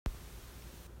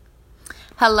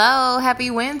Hello, happy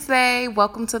Wednesday.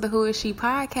 Welcome to the Who Is She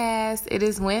podcast. It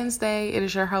is Wednesday. It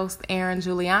is your host, Erin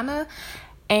Juliana,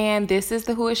 and this is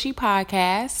the Who Is She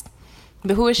podcast.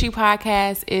 The Who Is She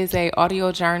podcast is an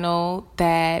audio journal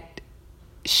that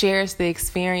shares the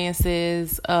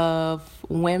experiences of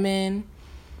women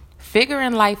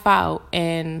figuring life out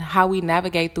and how we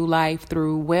navigate through life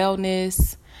through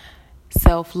wellness,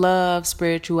 self-love,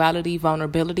 spirituality,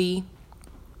 vulnerability.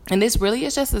 And this really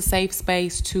is just a safe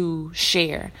space to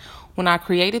share. When I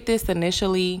created this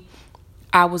initially,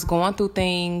 I was going through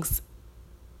things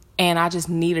and I just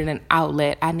needed an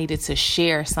outlet. I needed to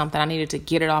share something. I needed to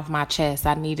get it off my chest.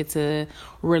 I needed to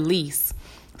release.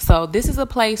 So this is a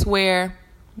place where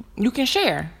you can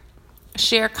share.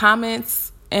 Share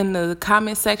comments in the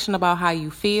comment section about how you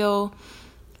feel.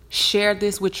 Share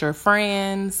this with your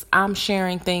friends. I'm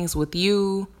sharing things with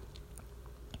you.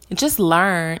 Just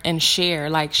learn and share.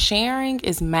 Like, sharing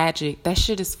is magic. That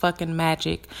shit is fucking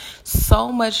magic.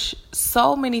 So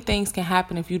many things can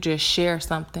happen if you just share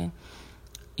something.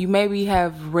 You maybe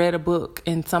have read a book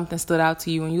and something stood out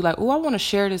to you and you're like, oh, I want to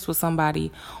share this with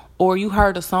somebody. Or you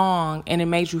heard a song and it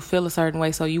made you feel a certain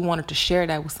way, so you wanted to share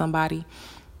that with somebody.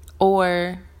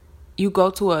 Or you go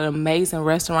to an amazing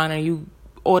restaurant and you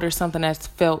order something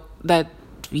that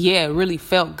really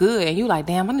felt good. And you like,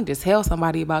 damn, I need to tell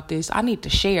somebody about this. I need to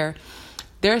share.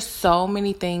 There's so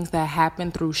many things that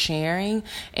happen through sharing.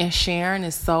 And sharing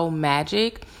is so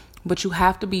magic. But you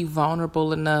have to be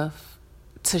vulnerable enough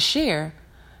to share.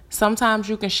 Sometimes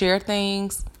you can share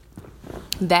things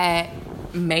that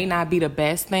may not be the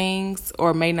best things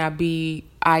or may not be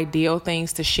ideal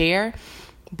things to share.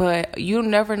 But you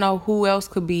never know who else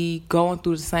could be going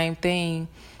through the same thing.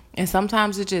 And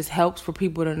sometimes it just helps for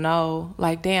people to know,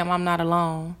 like, damn, I'm not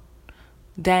alone.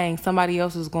 Dang, somebody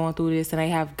else is going through this and they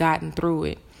have gotten through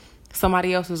it.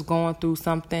 Somebody else is going through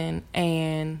something,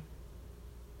 and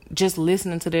just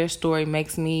listening to their story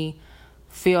makes me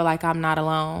feel like I'm not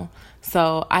alone.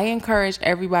 So I encourage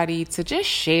everybody to just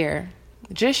share.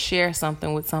 Just share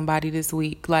something with somebody this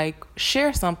week. Like,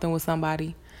 share something with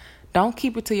somebody. Don't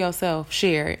keep it to yourself.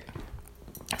 Share it.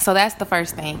 So that's the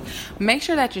first thing. Make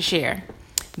sure that you share.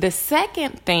 The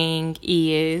second thing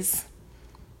is,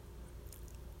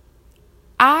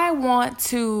 I want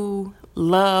to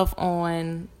love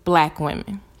on Black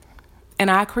women. And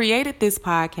I created this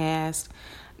podcast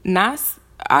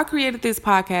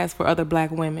for other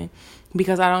Black women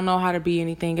because I don't know how to be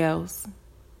anything else,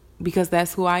 because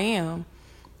that's who I am.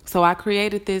 So I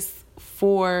created this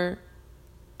for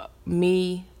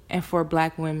me and for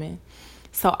Black women.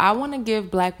 So I want to give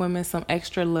Black women some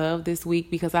extra love this week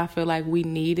because I feel like we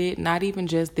need it. Not even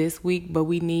just this week, but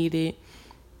we need it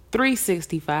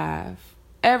 365,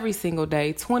 every single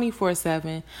day,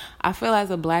 24/7. I feel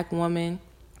as a Black woman,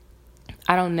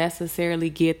 I don't necessarily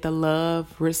get the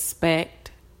love,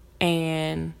 respect,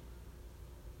 and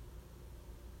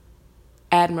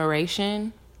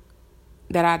admiration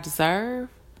that I deserve.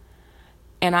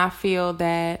 And I feel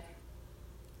that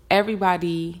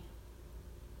everybody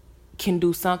can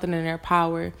do something in their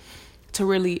power to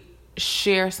really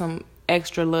share some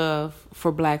extra love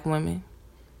for Black women.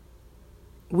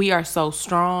 We are so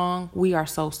strong. We are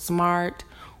so smart.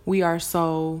 We are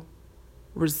so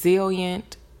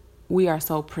resilient. We are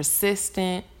so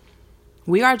persistent.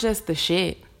 We are just the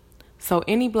shit. So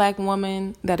any Black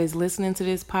woman that is listening to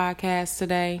this podcast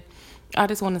today, I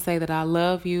just want to say that I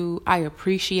love you. I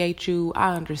appreciate you.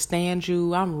 I understand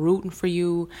you. I'm rooting for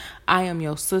you. I am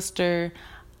your sister.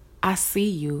 I see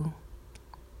you.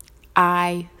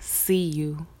 I see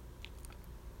you.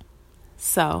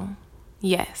 So,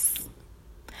 yes,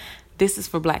 this is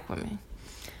for Black women.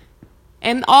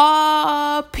 And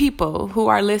all people who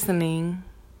are listening,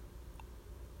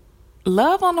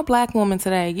 love on a Black woman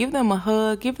today. Give them a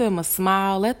hug. Give them a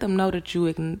smile. Let them know that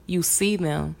you see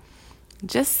them.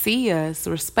 Just see us.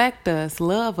 Respect us.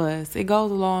 Love us. It goes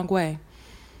a long way.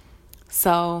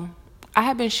 So, I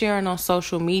have been sharing on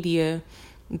social media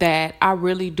that I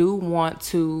really do want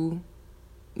to,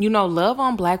 love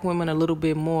on Black women a little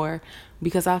bit more,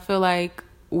 because I feel like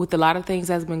with a lot of things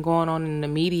that's been going on in the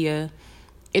media,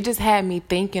 it just had me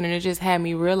thinking, and it just had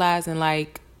me realizing,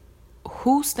 like,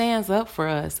 who stands up for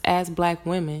us as Black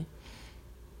women?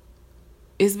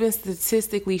 It's been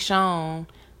statistically shown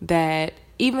that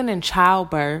even in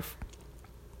childbirth,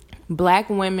 Black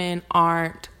women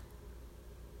aren't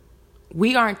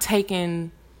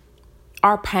taken.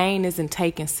 Our pain isn't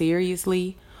taken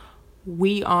seriously.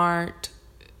 We aren't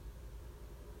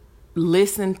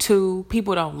listened to.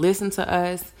 People don't listen to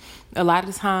us. A lot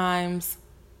of times,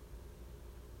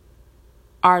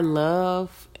 our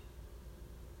love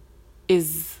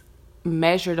is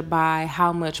measured by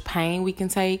how much pain we can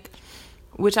take,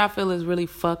 which I feel is really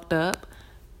fucked up.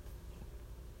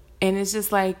 And it's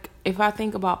just like, if I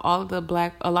think about a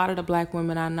lot of the black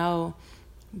women I know,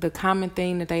 the common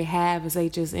thing that they have is they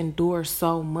just endure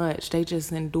so much. They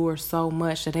just endure so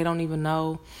much that they don't even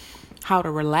know how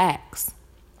to relax.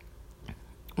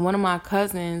 One of my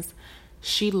cousins,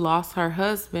 she lost her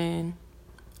husband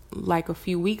like a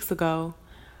few weeks ago,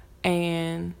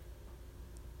 and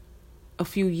a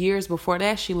few years before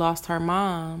that, she lost her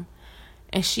mom,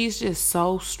 and she's just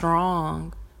so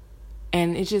strong.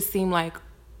 And it just seemed like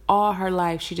all her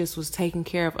life she just was taking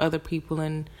care of other people,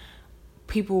 and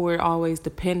people were always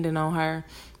dependent on her.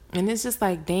 And it's just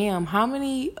like, damn, how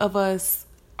many of us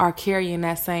are carrying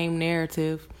that same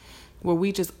narrative where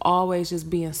we just always just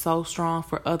being so strong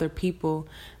for other people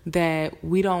that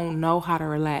we don't know how to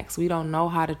relax, we don't know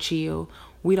how to chill,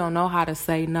 we don't know how to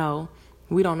say no,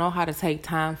 we don't know how to take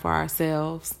time for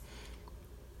ourselves.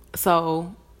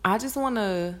 So I just want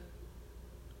to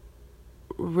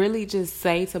really just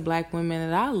say to black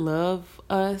women that I love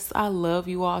us. I love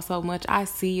you all so much. I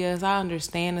see us. I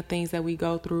understand the things that we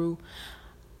go through.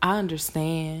 I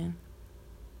understand.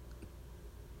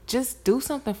 Just do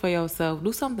something for yourself.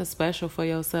 Do something special for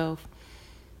yourself,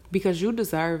 because you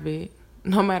deserve it.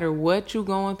 No matter what you're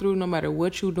going through, no matter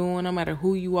what you're doing, no matter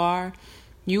who you are,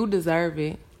 you deserve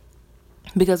it.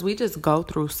 Because we just go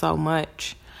through so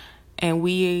much, and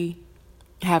we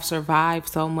have survived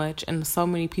so much, and so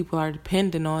many people are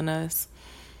dependent on us.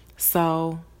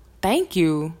 So thank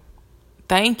you.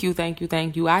 Thank you, thank you,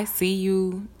 thank you. I see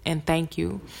you, and thank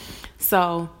you.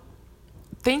 So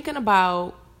thinking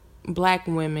about black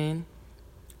women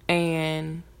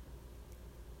and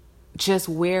just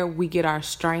where we get our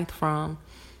strength from,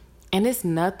 and it's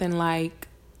nothing like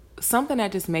something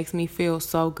that just makes me feel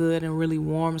so good and really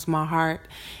warms my heart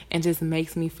and just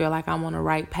makes me feel like I'm on the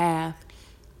right path,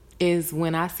 is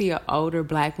when I see an older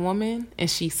black woman and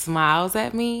she smiles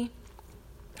at me,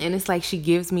 and it's like she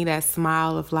gives me that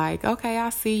smile of like, okay,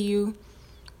 I see you.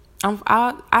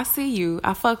 I see you.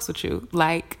 I fucks with you.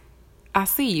 Like, I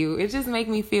see you. It just makes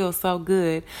me feel so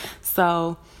good.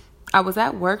 So I was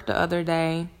at work the other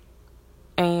day,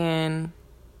 and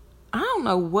I don't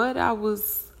know what I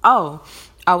was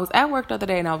at work the other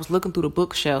day, and I was looking through the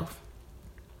bookshelf,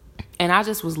 and I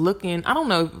just was looking. I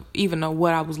don't even know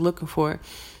what I was looking for,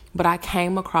 but I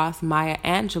came across Maya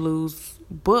Angelou's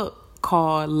book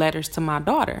called Letters to My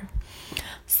Daughter.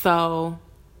 So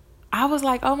I was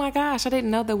like, oh my gosh, I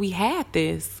didn't know that we had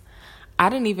this. I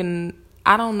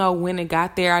don't know when it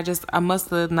got there. I must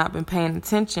have not been paying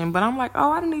attention, but I'm like,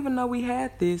 oh, I didn't even know we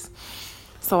had this.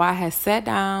 So I had sat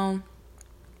down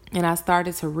and I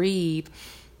started to read.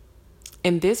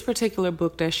 And this particular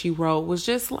book that she wrote was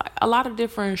just like a lot of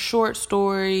different short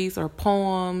stories or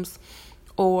poems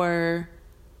or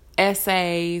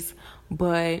essays,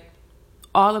 but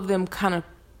all of them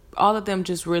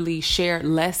just really shared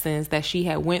lessons that she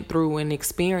had went through and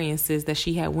experiences that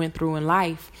she had went through in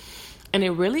life. And it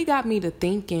really got me to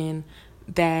thinking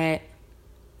about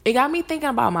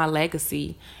my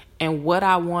legacy and what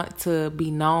I want to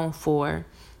be known for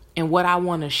and what I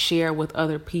want to share with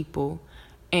other people.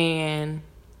 And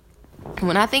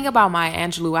when I think about Maya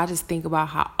Angelou, I just think about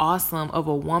how awesome of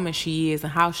a woman she is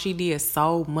and how she did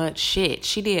so much shit.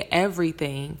 She did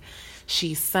everything.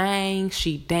 She sang,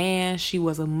 she danced, she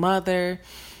was a mother,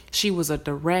 she was a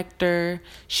director,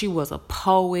 she was a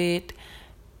poet,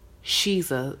 she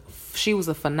was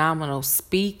a phenomenal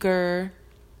speaker.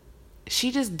 She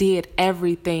just did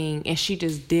everything, and she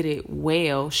just did it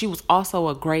well. She was also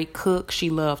a great cook. She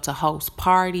loved to host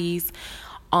parties.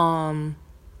 And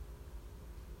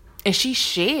she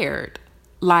shared.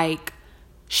 Like,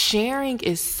 sharing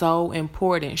is so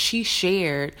important. She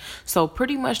shared. So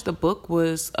pretty much the book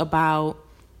was about,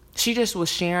 she just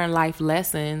was sharing life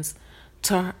lessons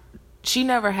to her. She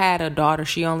never had a daughter.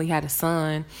 She only had a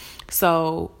son.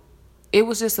 So it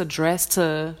was just addressed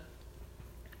to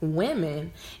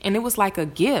women, and it was like a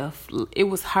gift. It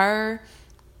was her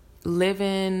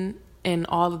living in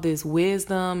all of this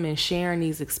wisdom and sharing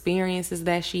these experiences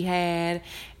that she had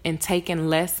and taking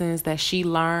lessons that she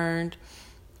learned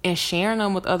and sharing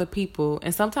them with other people.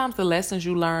 And sometimes the lessons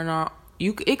you learn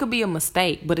it could be a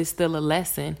mistake, but it's still a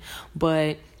lesson.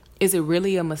 But is it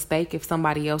really a mistake if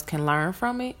somebody else can learn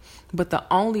from it? But the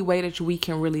only way that we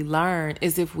can really learn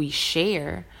is if we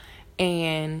share.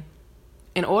 And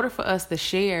in order for us to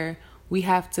share, we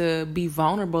have to be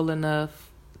vulnerable enough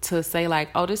to say like,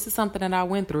 oh, this is something that I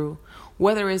went through.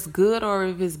 Whether it's good or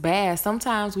if it's bad,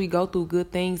 sometimes we go through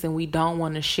good things and we don't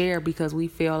want to share because we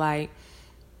feel like,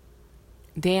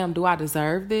 damn, do I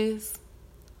deserve this?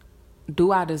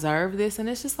 do I deserve this? And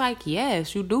it's just like,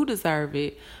 yes, you do deserve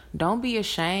it. Don't be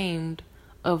ashamed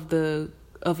of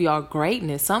your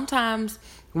greatness. Sometimes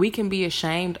we can be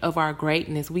ashamed of our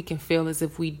greatness. We can feel as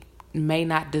if we may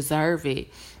not deserve it.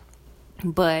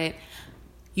 But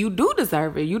you do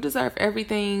deserve it. You deserve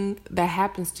everything that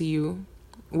happens to you,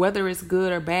 whether it's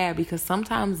good or bad, because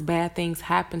sometimes bad things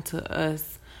happen to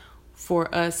us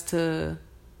for us to,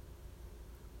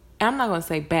 I'm not going to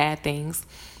say bad things.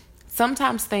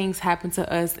 Sometimes things happen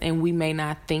to us and we may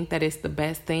not think that it's the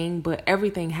best thing, but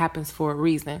everything happens for a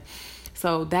reason.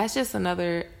 So that's just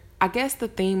another, I guess the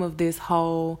theme of this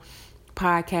whole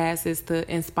podcast is to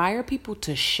inspire people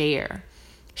to share.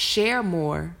 Share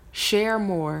more, share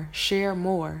more, share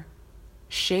more,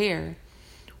 share.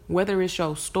 Whether it's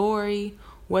your story,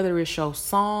 whether it's your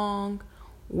song,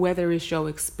 whether it's your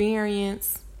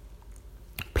experience.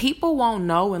 People won't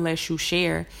know unless you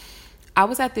share. I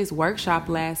was at this workshop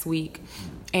last week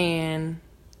and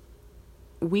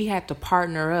we had to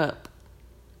partner up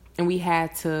and we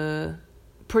had to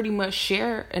pretty much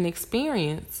share an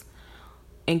experience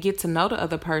and get to know the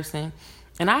other person.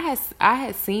 And I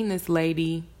had seen this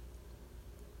lady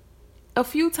a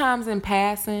few times in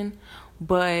passing,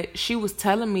 but she was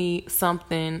telling me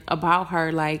something about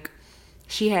her, like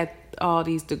she had all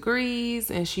these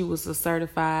degrees and she was a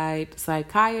certified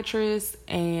psychiatrist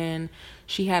and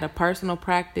she had a personal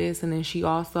practice, and then she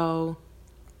also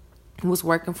was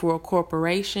working for a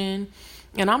corporation.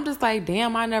 And I'm just like,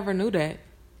 damn, I never knew that.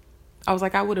 I was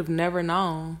like, I would have never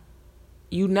known.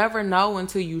 You never know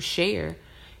until you share.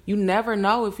 You never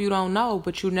know if you don't know,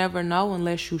 but you never know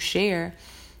unless you share.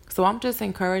 So I'm just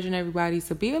encouraging everybody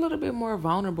to be a little bit more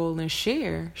vulnerable and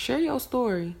share. Share your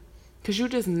story. Because you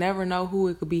just never know who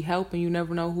it could be helping. You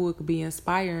never know who it could be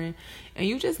inspiring. And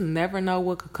you just never know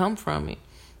what could come from it.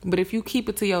 But if you keep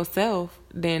it to yourself,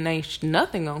 then ain't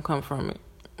nothing going to come from it.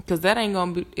 Because that ain't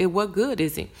going to be, what good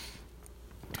is it?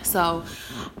 So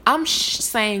I'm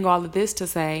saying all of this to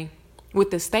say,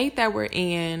 with the state that we're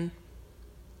in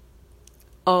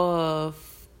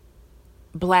of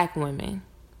Black women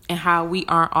and how we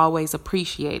aren't always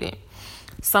appreciated,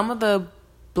 some of the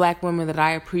Black women that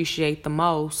I appreciate the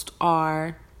most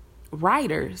are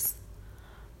writers.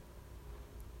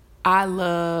 I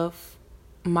love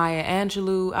Maya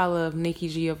Angelou. I love Nikki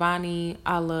Giovanni.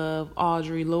 I love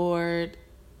Audre Lorde,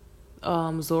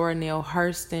 Zora Neale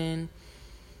Hurston,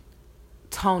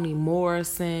 Toni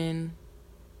Morrison,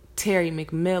 Terry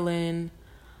McMillan.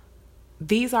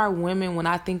 These are women, when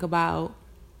I think about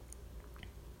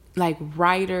like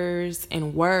writers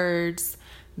and words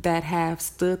that have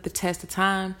stood the test of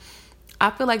time, I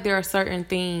feel like there are certain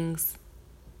things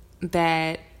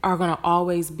that are going to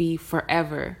always be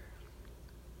forever.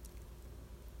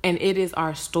 And it is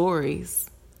our stories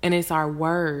and it's our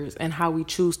words and how we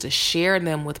choose to share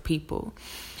them with people.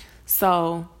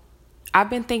 So I've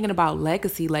been thinking about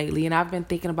legacy lately, and I've been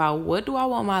thinking about, what do I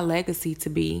want my legacy to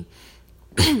be?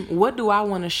 What do I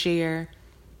want to share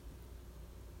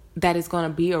that is going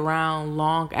to be around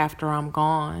long after I'm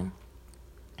gone?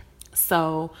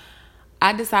 So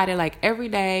I decided, like, every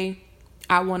day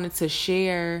I wanted to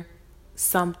share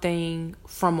something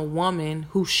from a woman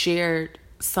who shared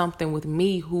something with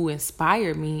me, who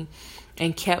inspired me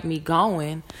and kept me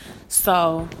going.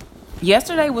 So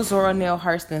yesterday was Zora Neale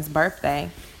Hurston's birthday,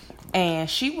 and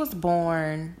she was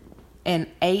born in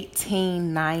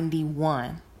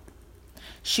 1891.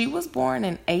 She was born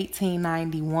in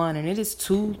 1891, and it is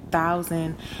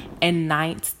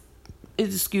 2009.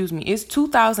 It's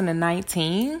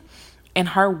 2019, and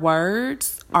her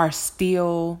words are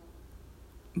still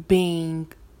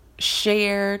being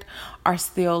shared, are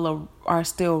still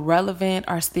relevant,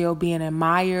 are still being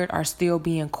admired, are still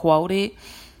being quoted.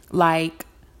 Like,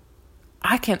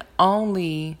 I can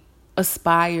only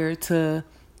aspire to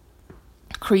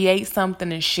create something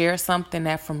and share something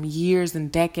that from years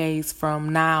and decades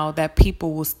from now, that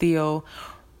people will still,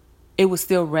 it will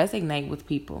still resonate with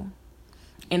people,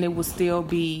 and it will still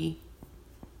be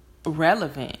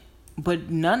relevant. But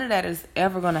none of that is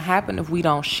ever going to happen if we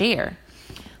don't share.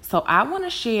 So I want to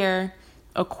share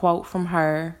a quote from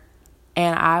her,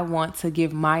 and I want to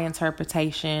give my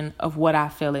interpretation of what I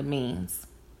feel it means.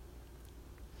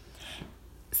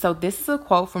 So this is a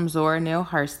quote from Zora Neale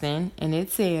Hurston, and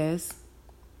it says,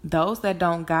 "Those that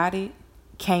don't got it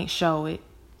can't show it,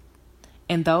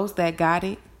 and those that got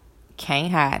it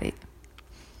can't hide it."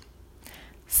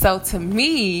 So to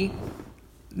me,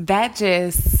 that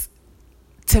just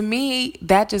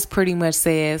pretty much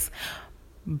says,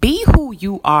 be who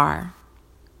you are.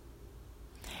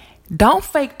 Don't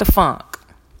fake the funk.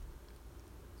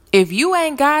 If you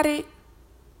ain't got it,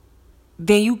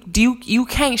 then you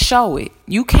can't show it.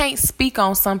 You can't speak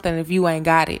on something if you ain't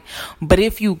got it. But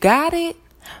if you got it,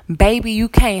 baby, you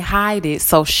can't hide it.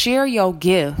 So share your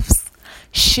gifts.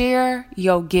 Share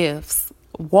your gifts.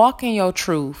 Walk in your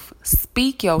truth.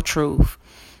 Speak your truth.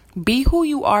 Be who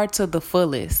you are to the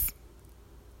fullest.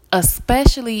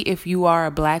 Especially if you are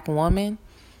a Black woman.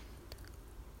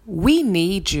 We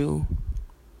need you.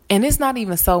 And it's not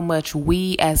even so much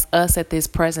we as us at this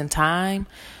present time.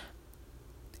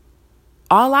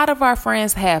 A lot of our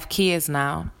friends have kids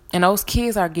now, and those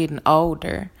kids are getting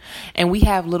older. And we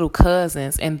have little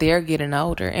cousins, and they're getting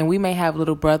older. And we may have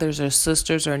little brothers or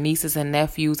sisters or nieces and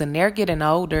nephews, and they're getting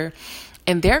older.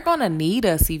 And they're going to need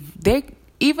us.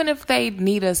 Even if they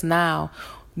need us now,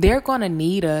 they're going to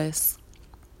need us.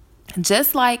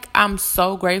 Just like I'm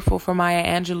so grateful for Maya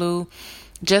Angelou,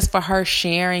 just for her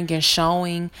sharing and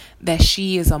showing that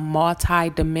she is a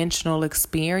multi-dimensional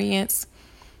experience.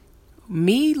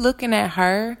 Me looking at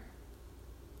her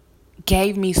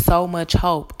gave me so much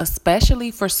hope,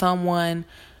 especially for someone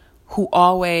who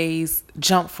always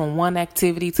jump from one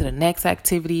activity to the next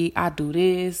activity. I do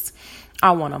this.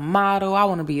 I want to model. I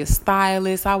want to be a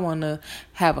stylist. I want to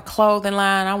have a clothing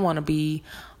line. I want to be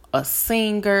a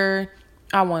singer.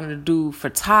 I want to do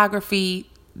photography.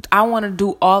 I want to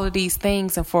do all of these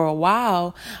things. And for a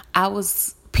while,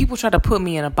 people tried to put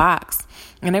me in a box.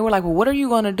 And they were like, well, what are you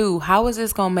going to do? How is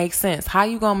this going to make sense? How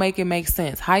you going to make it make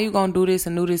sense? How you going to do this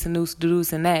and do this and do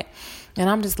this and that? And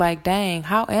I'm just like, dang,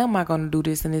 how am I going to do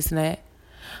this and this and that?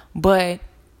 But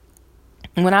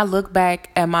when I look back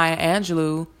at Maya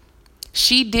Angelou,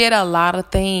 she did a lot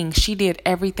of things. She did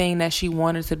everything that she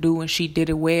wanted to do, and she did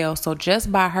it well. So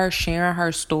just by her sharing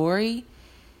her story,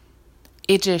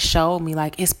 it just showed me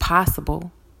like it's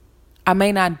possible. I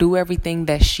may not do everything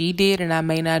that she did, and I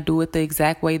may not do it the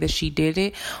exact way that she did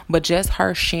it, but just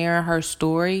her sharing her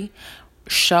story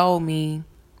showed me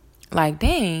like,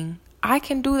 dang, I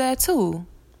can do that too.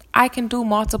 I can do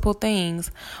multiple things.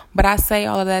 But I say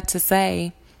all of that to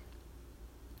say,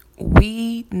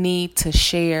 we need to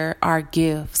share our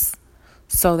gifts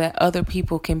so that other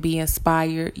people can be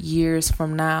inspired years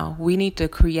from now. We need to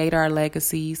create our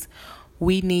legacies.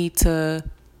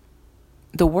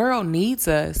 The world needs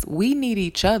us. We need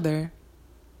each other.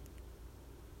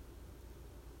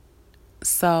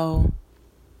 So,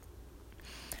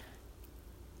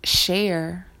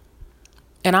 share.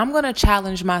 And I'm going to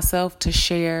challenge myself to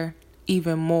share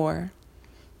even more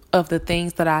of the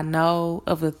things that I know,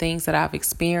 of the things that I've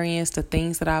experienced, the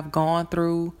things that I've gone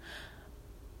through.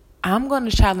 I'm going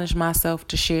to challenge myself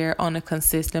to share on a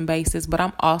consistent basis, but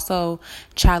I'm also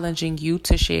challenging you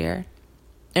to share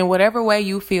in whatever way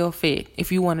you feel fit.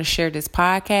 If you want to share this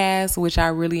podcast, which I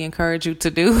really encourage you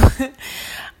to do,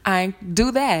 I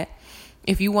do that.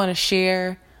 If you want to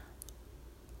share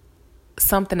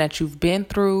something that you've been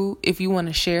through, if you want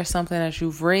to share something that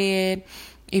you've read,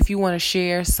 if you want to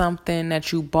share something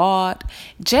that you bought,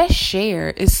 just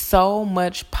share. It's so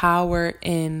much power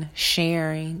in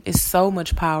sharing. It's so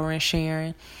much power in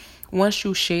sharing. Once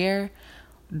you share,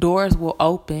 doors will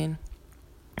open.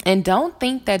 And don't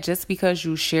think that just because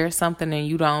you share something and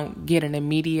you don't get an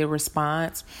immediate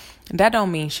response, that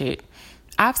don't mean shit.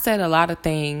 I've said a lot of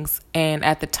things, and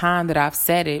at the time that I've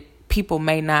said it, people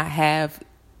may not have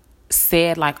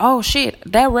said like, oh shit,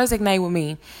 that resonated with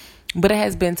me. But it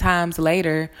has been times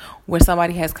later where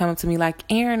somebody has come up to me like,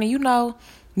 Aaron,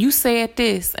 you said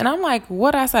this. And I'm like,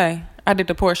 what'd I say? I did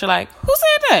the Portia like, who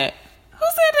said that? Who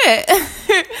said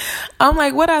that? I'm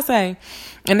like, what'd I say?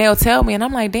 And they'll tell me, and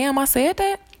I'm like, damn, I said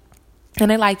that? And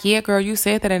they're like, yeah, girl, you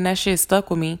said that, and that shit stuck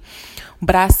with me.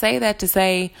 But I say that to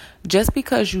say, just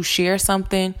because you share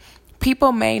something,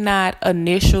 people may not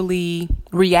initially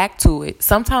react to it.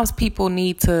 Sometimes people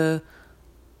need to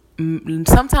let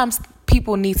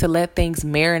things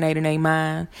marinate in their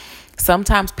mind.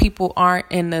 Sometimes people aren't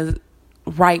in the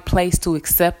right place to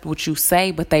accept what you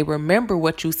say, but they remember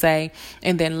what you say,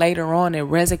 and then later on it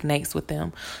resonates with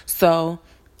them. So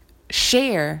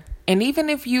share. And even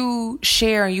if you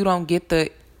share and you don't get the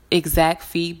exact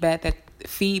feedback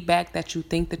that you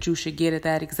think that you should get at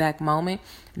that exact moment,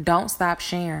 don't stop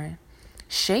sharing.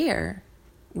 Share.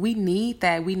 We need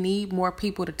that. We need more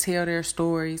people to tell their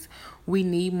stories. We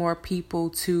need more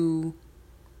people to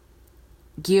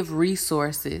give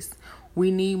resources.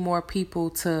 We need more people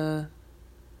to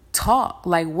talk.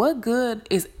 Like, what good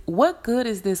is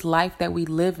this life that we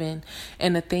live in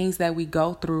and the things that we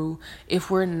go through if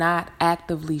we're not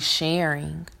actively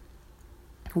sharing?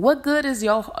 What good is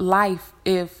your life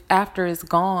if after it's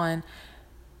gone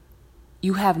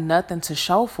you have nothing to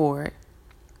show for it?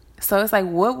 So it's like,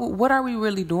 what are we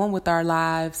really doing with our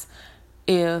lives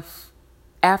if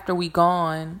after we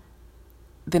gone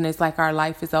then it's like our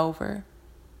life is over.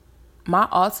 My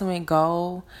ultimate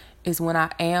goal is when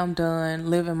I am done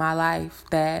living my life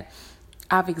that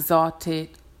I've exalted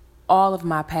all of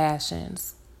my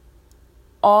passions,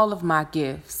 all of my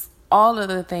gifts, all of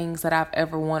the things that I've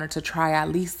ever wanted to try.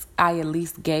 I at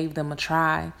least gave them a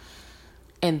try.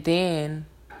 And then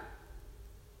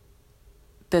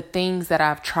the things that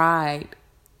I've tried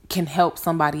can help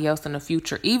somebody else in the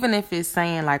future. Even if it's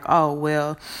saying like, oh,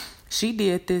 well, she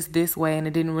did this way and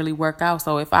it didn't really work out.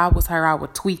 So if I was her, I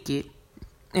would tweak it.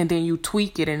 And then you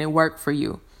tweak it and it worked for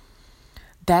you.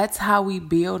 That's how we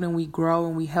build and we grow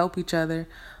and we help each other.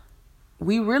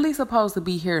 We really supposed to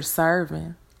be here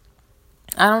serving.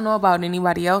 I don't know about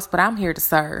anybody else, but I'm here to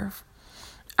serve.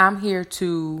 I'm here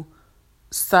to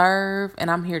serve, and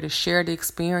I'm here to share the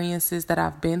experiences that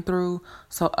I've been through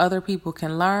so other people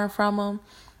can learn from them.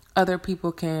 Other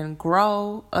people can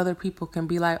grow. Other people can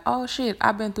be like, oh shit,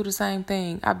 I've been through the same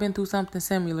thing. I've been through something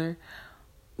similar.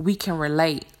 We can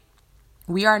relate.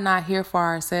 We are not here for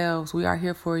ourselves. We are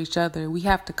here for each other. We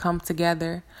have to come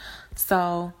together.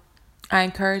 So I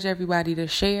encourage everybody to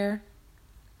share.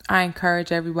 I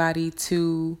encourage everybody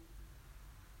to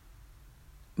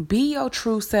be your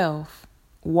true self.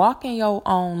 Walk in your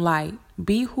own light.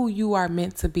 Be who you are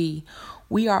meant to be.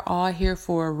 We are all here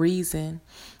for a reason.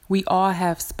 We all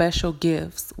have special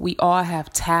gifts. We all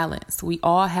have talents. We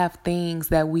all have things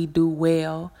that we do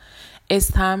well. It's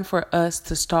time for us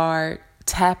to start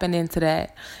tapping into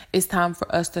that. It's time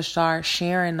for us to start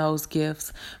sharing those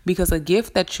gifts, because a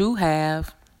gift that you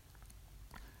have,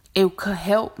 it could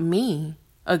help me.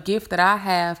 A gift that I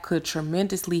have could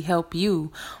tremendously help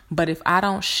you. But if I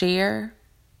don't share,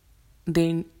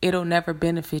 then it'll never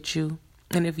benefit you.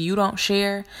 And if you don't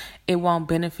share, it won't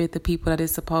benefit the people that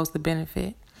it's supposed to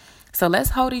benefit. So let's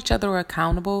hold each other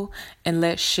accountable and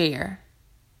let's share.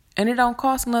 And it don't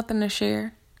cost nothing to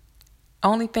share.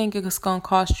 Only thing it's going to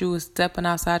cost you is stepping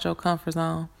outside your comfort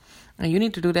zone. And you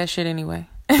need to do that shit anyway.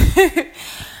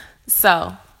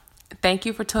 So, thank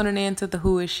you for tuning in to the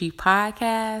Who Is She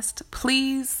podcast.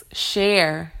 Please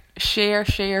share.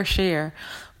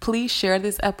 Please share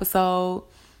this episode.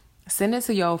 Send it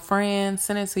to your friends.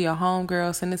 Send it to your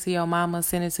homegirl. Send it to your mama.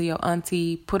 Send it to your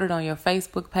auntie. Put it on your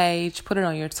Facebook page. Put it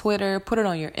on your Twitter. Put it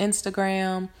on your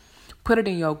Instagram. Put it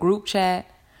in your group chat.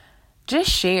 Just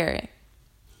share it.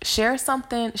 Share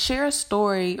something, share a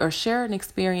story, or share an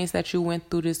experience that you went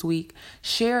through this week.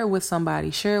 Share it with somebody.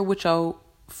 Share it with your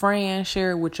friend.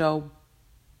 Share it with your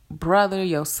brother,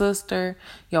 your sister,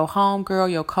 your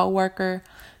homegirl, your coworker.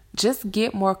 Just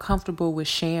get more comfortable with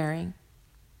sharing,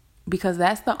 because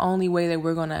that's the only way that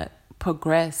we're going to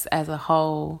progress as a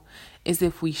whole, is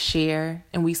if we share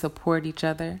and we support each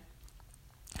other.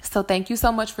 So thank you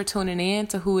so much for tuning in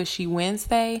to Who Is She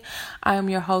Wednesday. I am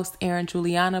your host, Erin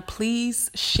Juliana. Please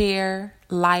share,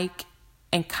 like,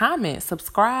 and comment.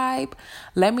 Subscribe.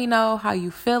 Let me know how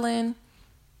you feeling.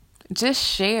 Just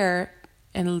share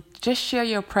and just share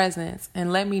your presence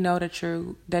and let me know that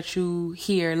you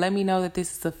here. Let me know that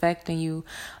this is affecting you.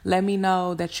 Let me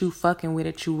know that you fucking with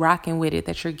it, you rocking with it,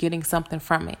 that you're getting something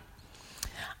from it.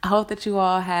 I hope that you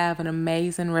all have an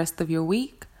amazing rest of your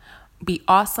week. Be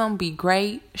awesome, be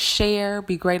great, share,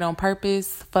 be great on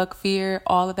purpose, fuck fear,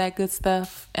 all of that good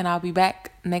stuff. And I'll be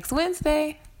back next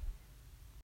Wednesday.